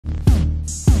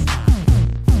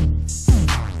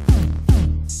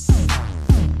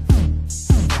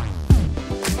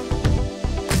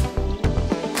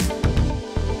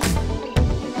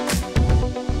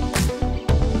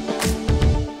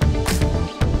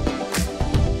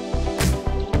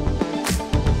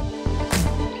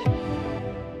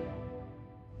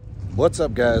What's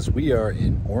up, guys? We are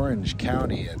in Orange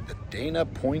County at the Dana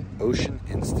Point Ocean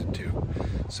Institute.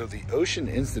 So the Ocean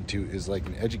Institute is like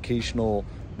an educational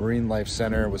marine life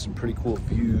center with some pretty cool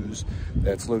views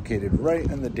that's located right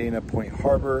in the Dana Point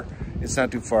Harbor. It's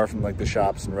not too far from like the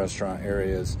shops and restaurant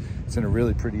areas. It's in a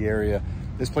really pretty area.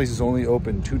 This place is only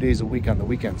open 2 days a week on the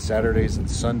weekends, Saturdays and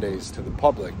Sundays, to the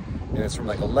public. And it's from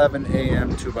like 11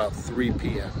 a.m. to about 3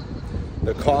 p.m.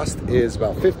 The cost is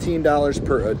about $15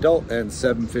 per adult and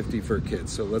 $7.50 for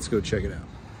kids. So let's go check it out.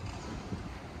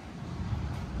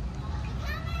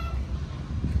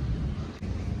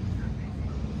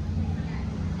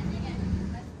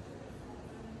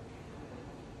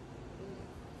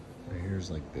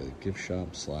 Here's like the gift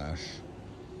shop slash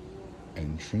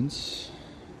entrance.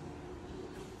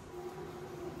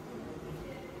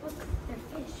 Look, they're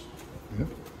fish. Yep.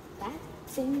 That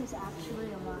thing is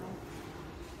actually alive.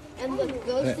 And look,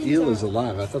 those That things eel are is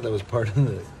alive. I thought that was part of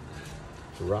the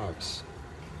rocks.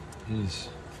 Jeez.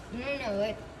 No,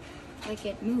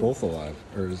 it moves. Both alive.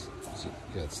 Or is it,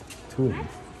 yeah, it's two of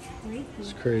them.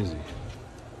 It's crazy.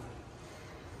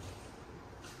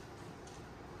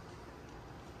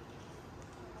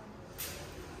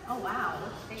 Oh, wow.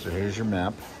 So here's your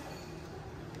map.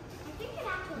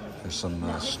 There's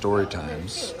some story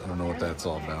times. I don't know what that's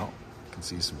all about. You can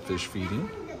see some fish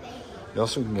feeding. You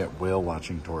also can get whale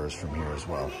watching tours from here as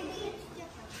well.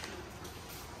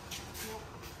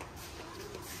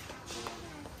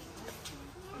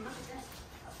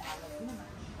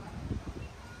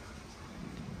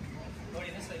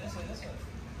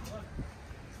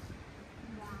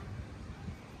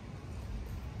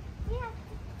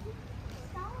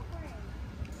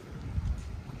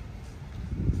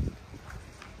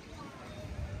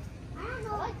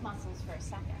 I like mussels for a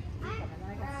second.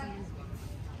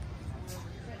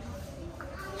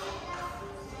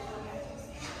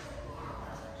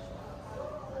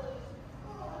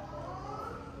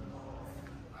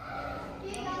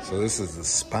 So this is the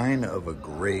spine of a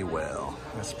gray whale.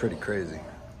 That's pretty crazy.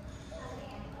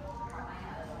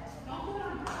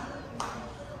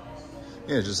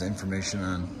 Yeah, just information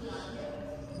on,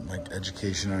 like,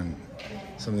 education on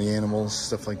some of the animals,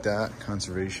 stuff like that,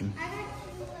 conservation.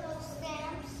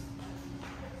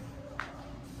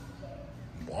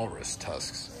 Walrus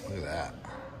tusks, look at that.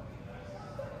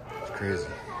 It's crazy.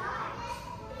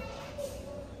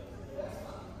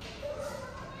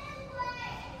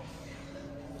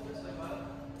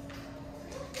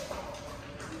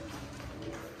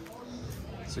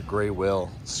 It's a gray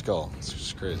whale skull. It's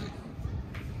just crazy.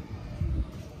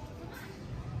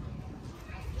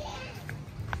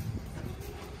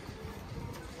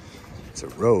 It's a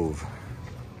rove.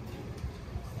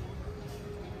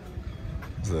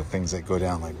 These are the things that go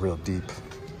down like real deep,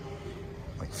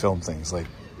 like film things like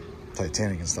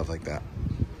Titanic and stuff like that.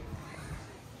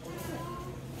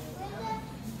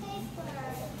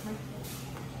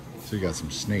 So you got some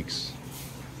snakes.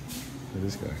 Look at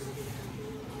this guy.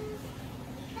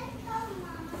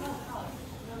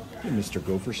 Hey, Mr.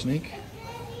 Gopher Snake.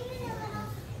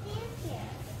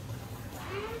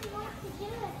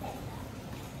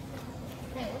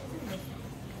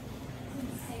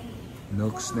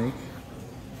 Milk snake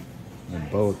and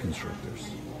boa constrictors.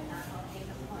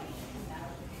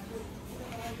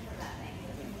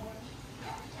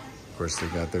 Of course, they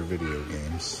got their video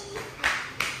games.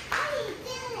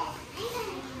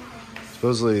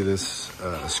 Supposedly, this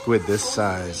squid this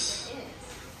size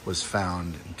was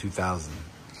found in 2000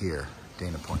 here,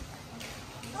 Dana Point.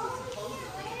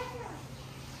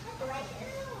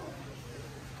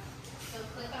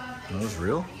 Are those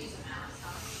real?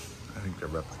 I think they're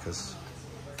replicas.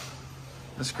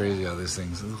 That's crazy how these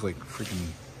things look like freaking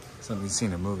something you've seen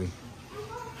in a movie.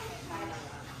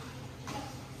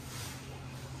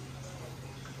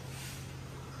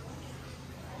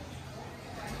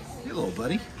 Hey, little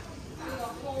buddy.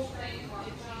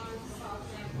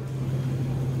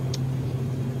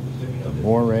 The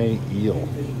moray eel.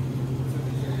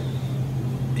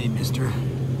 Hey, mister.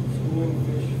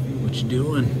 What you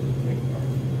doing?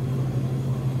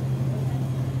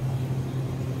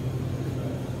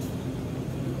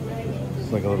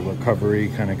 It's like a little recovery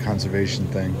kind of conservation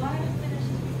thing.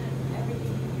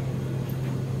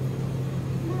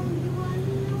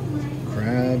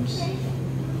 Crabs.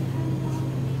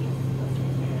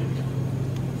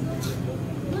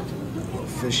 A little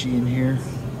fishy in here.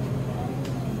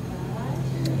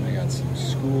 I got some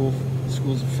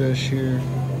schools of fish here.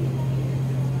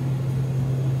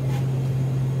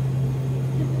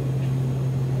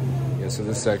 Yeah, so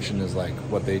this section is like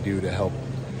what they do to help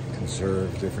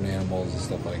conserve different animals and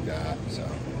stuff like that. So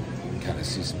you can kind of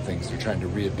see some things. They're trying to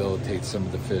rehabilitate some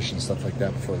of the fish and stuff like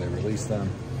that before they release them.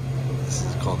 This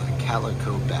is called a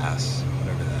calico bass,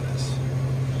 whatever that is.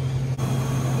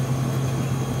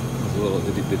 There's a little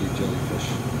itty bitty jellyfish.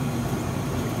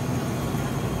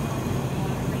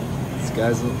 These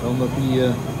guys don't let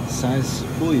the size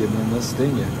fool you, man. They'll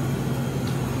sting you.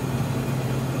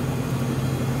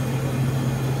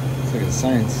 It's like a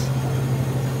science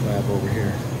lab over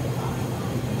here.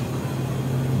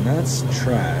 And that's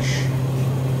trash.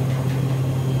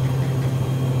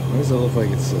 Why does it look like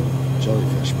it's a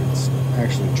jellyfish, but it's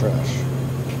actually trash?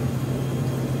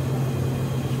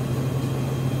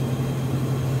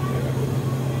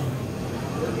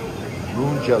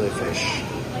 Moon jellyfish.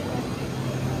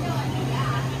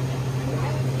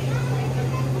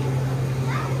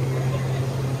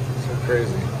 So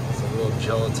crazy. It's a little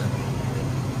gelatin.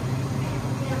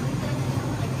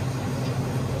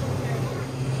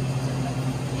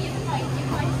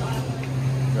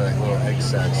 Got like little egg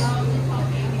sacs.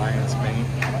 Lion's mane.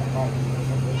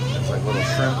 There's like little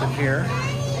shrimp in here.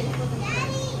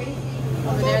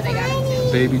 Over there they got them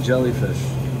too. Baby jellyfish.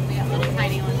 They got little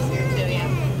tiny ones here too,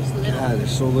 yeah. Just little. God, they're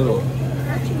so little.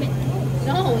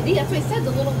 No, that's what I said, the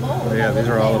little bowl. Oh, yeah, these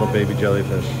are all little baby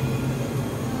jellyfish.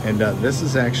 And this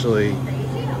is actually,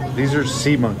 these are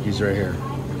sea monkeys right here.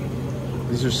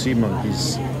 These are sea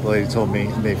monkeys, the lady told me,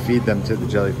 and they feed them to the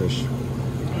jellyfish.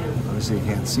 Obviously you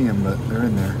can't see them, but they're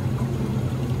in there.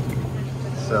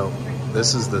 So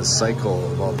this is the cycle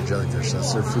of all the jellyfish.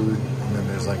 That's their food, and then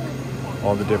there's like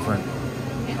all the different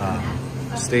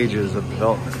stages of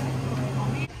development.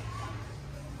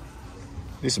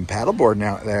 There's some paddleboarding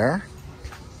out there.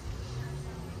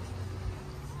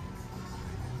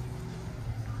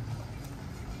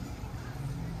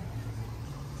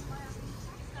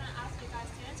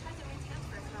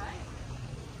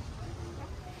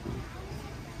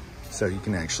 So you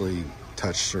can actually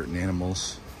touch certain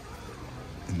animals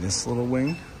in this little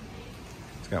wing.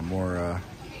 It's got more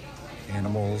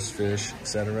animals, fish,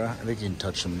 etc. I think you can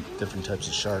touch some different types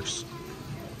of sharks.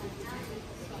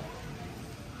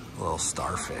 A little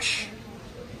starfish.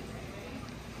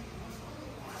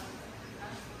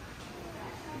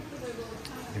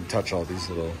 You can touch all these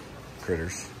little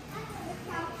critters.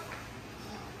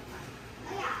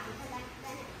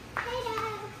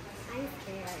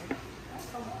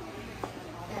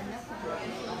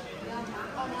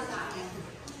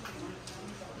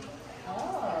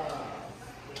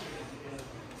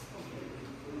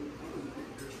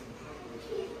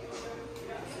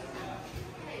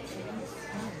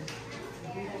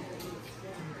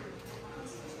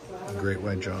 Great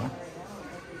white jaw.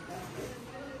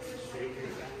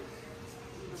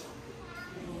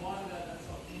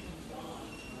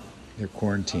 They're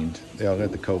quarantined. They all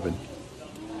got the COVID.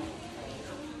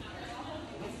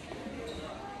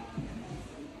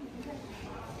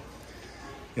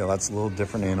 Yeah, lots of little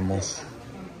different animals.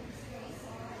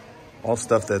 All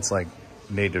stuff that's like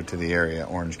native to the area,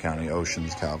 Orange County,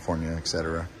 Oceans, California,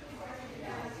 etc.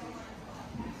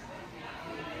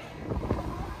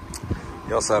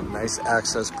 You also have a nice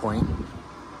access point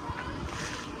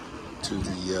to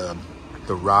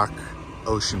the rock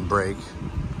ocean break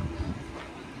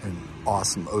and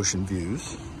awesome ocean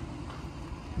views.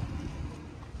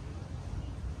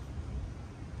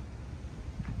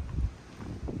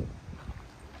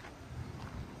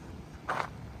 I'm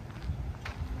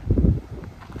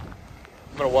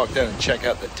gonna walk down and check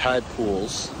out the tide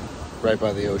pools right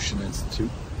by the Ocean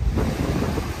Institute.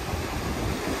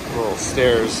 Little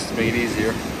stairs to make it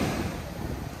easier.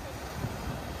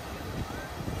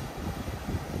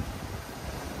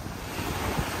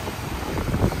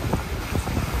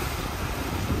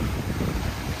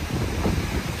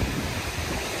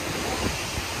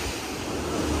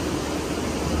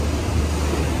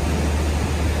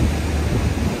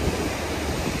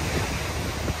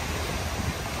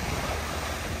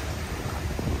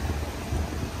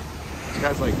 This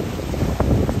guy's like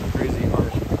crazy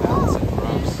art balancing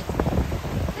props.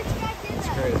 It's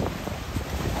crazy.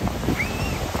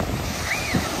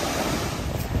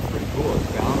 Pretty cool. It's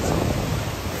balancing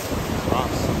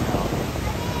props somehow.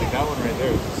 Like that one right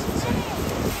there is just insane.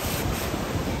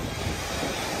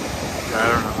 I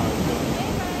don't know how it's doing.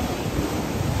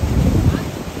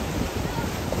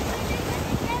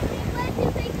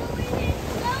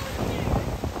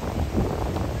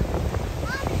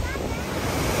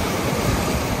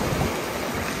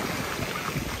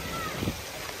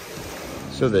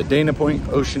 So the Dana Point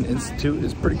Ocean Institute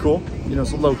is pretty cool. You know,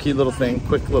 it's a low-key little thing,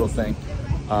 quick little thing.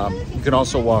 You can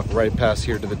also walk right past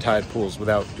here to the tide pools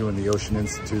without doing the Ocean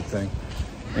Institute thing.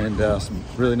 And some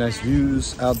really nice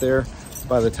views out there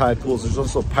by the tide pools. There's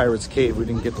also Pirates Cave. We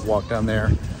didn't get to walk down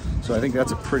there. So I think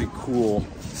that's a pretty cool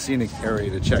scenic area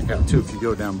to check out too if you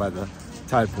go down by the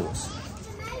tide pools.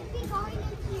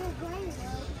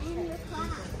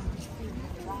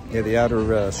 Yeah, the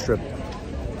outer strip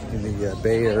in the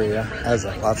Bay Area has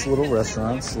lots of little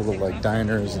restaurants, little like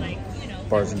diners and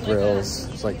bars and grills.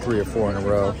 It's like 3 or 4 in a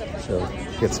row. So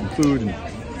get some food and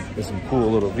get some cool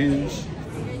little views.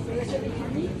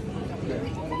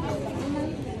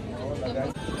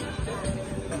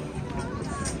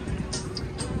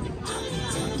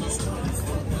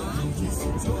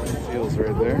 Feels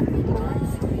right there.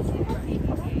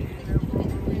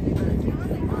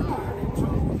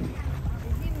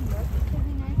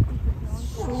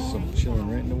 Some chilling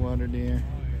right in the water there.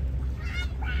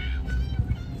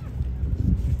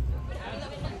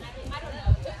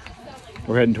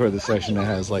 We're heading toward the section that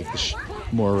has like the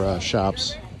more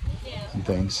shops and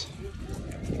things.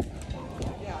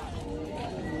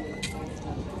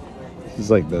 This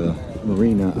is like the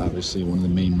marina, obviously one of the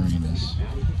main marinas.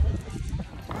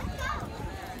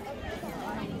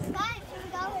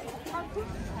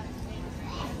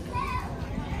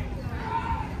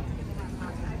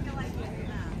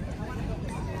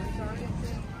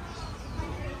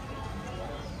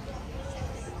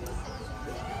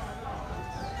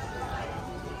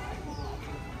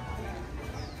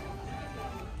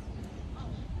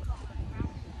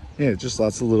 Yeah, just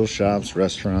lots of little shops,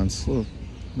 restaurants,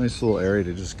 nice little area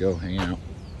to just go hang out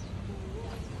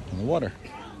on the water.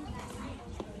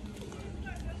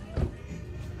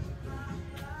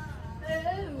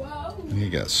 And you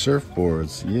got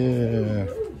surfboards, yeah.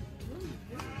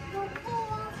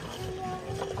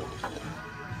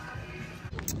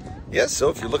 Yeah, so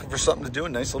if you're looking for something to do, a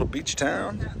nice little beach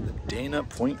town, the Dana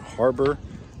Point Harbor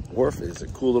Wharf is a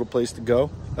cool little place to go.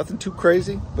 Nothing too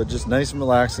crazy, but just nice and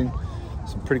relaxing.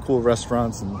 Some pretty cool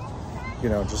restaurants and, you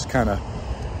know, just kind of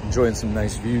enjoying some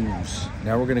nice views.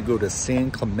 Now we're gonna go to San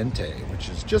Clemente, which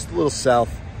is just a little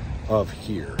south of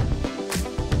here.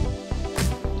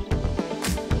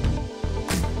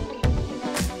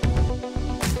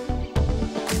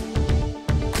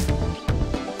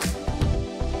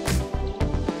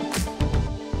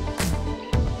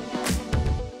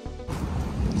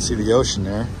 You can see the ocean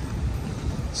there.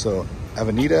 So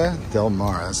Avenida del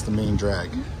Mar, that's the main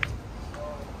drag.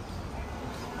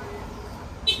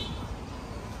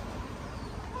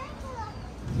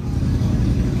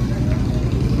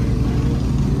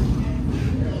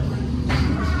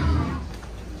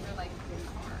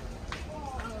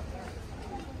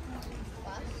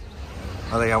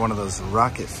 Oh, they got one of those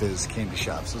Rocket Fizz candy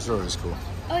shops. Those are always cool.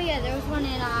 Oh yeah, there was one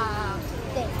in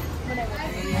whatever.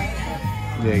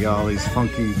 Yeah, you got all these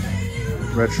funky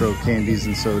retro candies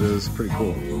and sodas. Pretty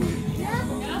cool.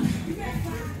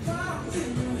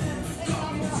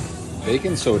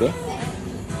 Bacon soda.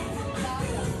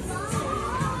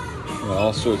 And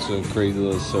all sorts of crazy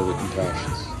little soda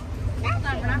concoctions. We're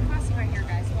not crossing right here,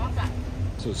 guys. Walk up.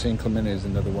 So San Clemente is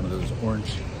another one of those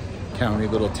Orange County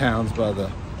little towns by the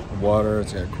water.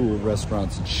 It's got cool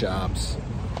restaurants and shops.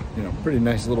 You know, pretty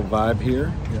nice little vibe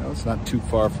here. You know, it's not too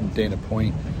far from Dana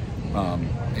Point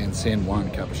and San Juan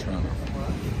Capistrano.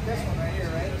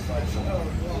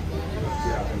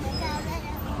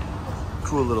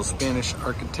 Cool little Spanish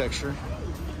architecture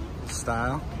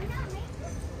style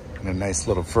and a nice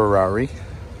little Ferrari.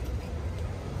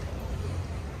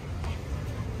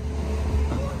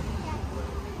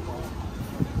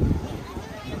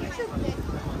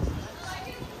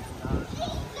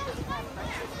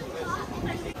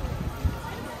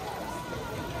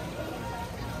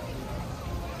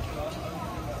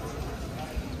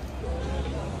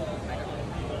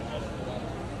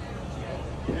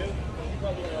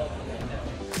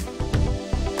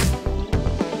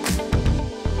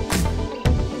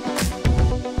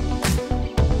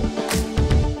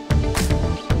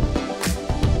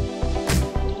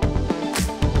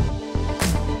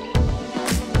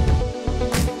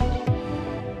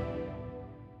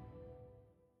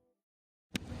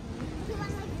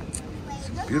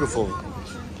 Beautiful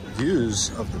views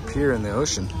of the pier and the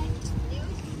ocean.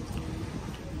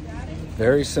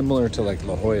 Very similar to like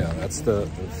La Jolla. That's the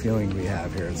feeling we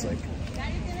have here. It's like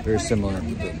very similar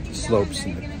to the slopes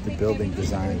and the building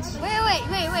designs. Wait.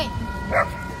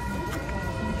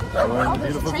 Oh,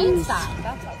 there's a train stop.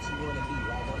 That's actually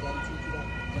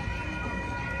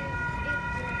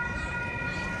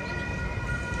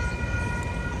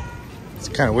It's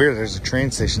kind of weird. There's a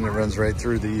train station that runs right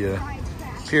through the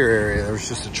pier area. There was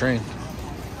just a train.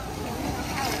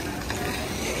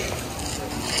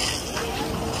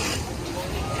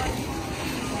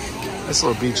 Nice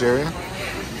little beach area.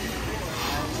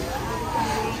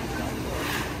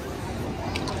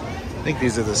 I think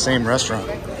these are the same restaurant.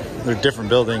 They're different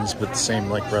buildings, but the same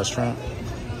like restaurant.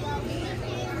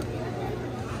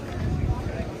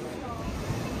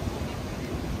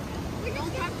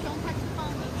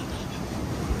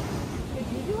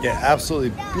 Yeah,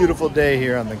 absolutely beautiful day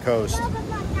here on the coast.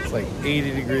 It's like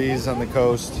 80 degrees on the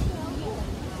coast,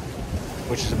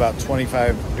 which is about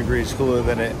 25 degrees cooler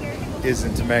than it is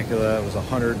in Temecula. It was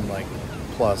 100 and like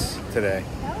plus today.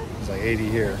 It's like 80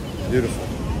 here. Beautiful.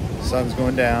 Sun's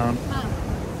going down. They're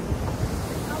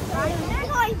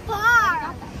going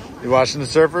far. You watching the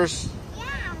surfers?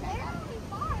 Yeah, they're going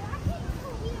far.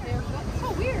 That's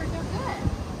so weird. They're good.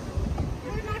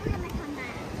 They're never going to come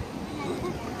back. They're going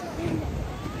too far.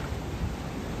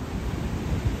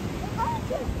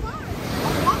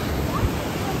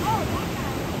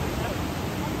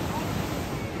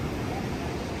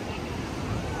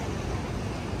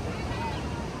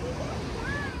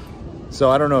 So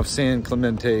I don't know if San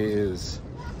Clemente is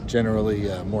generally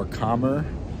more calmer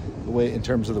in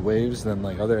terms of the waves than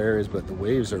like other areas, but the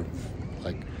waves are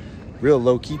like real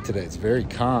low key today. It's very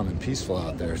calm and peaceful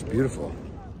out there. It's beautiful.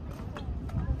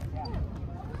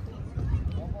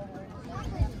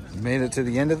 Made it to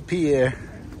the end of the pier.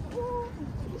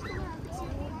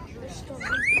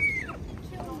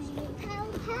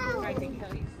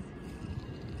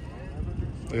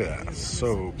 Look at that,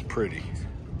 so pretty.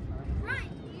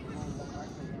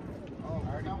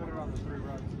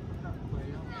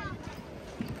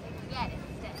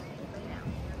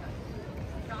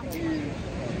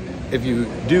 If you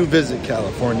do visit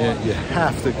California, you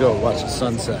have to go watch the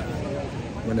sunset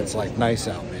when it's like nice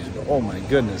out, man. Oh my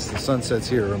goodness, the sunsets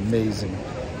here are amazing,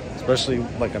 especially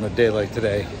like on a day like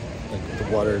today. Like the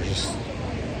water is just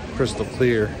crystal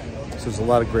clear. So there's a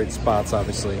lot of great spots,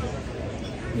 obviously,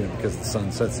 you know, because the sun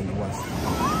sets in the west.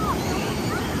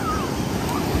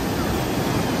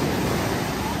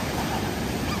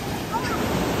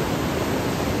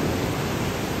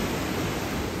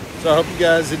 So I hope you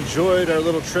guys enjoyed our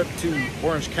little trip to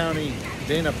Orange County,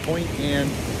 Dana Point, and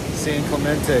San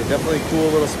Clemente. Definitely cool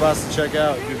little spots to check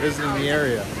out if you're visiting the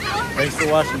area. Thanks for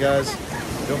watching, guys.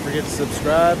 Don't forget to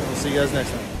subscribe, and we'll see you guys next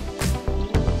time.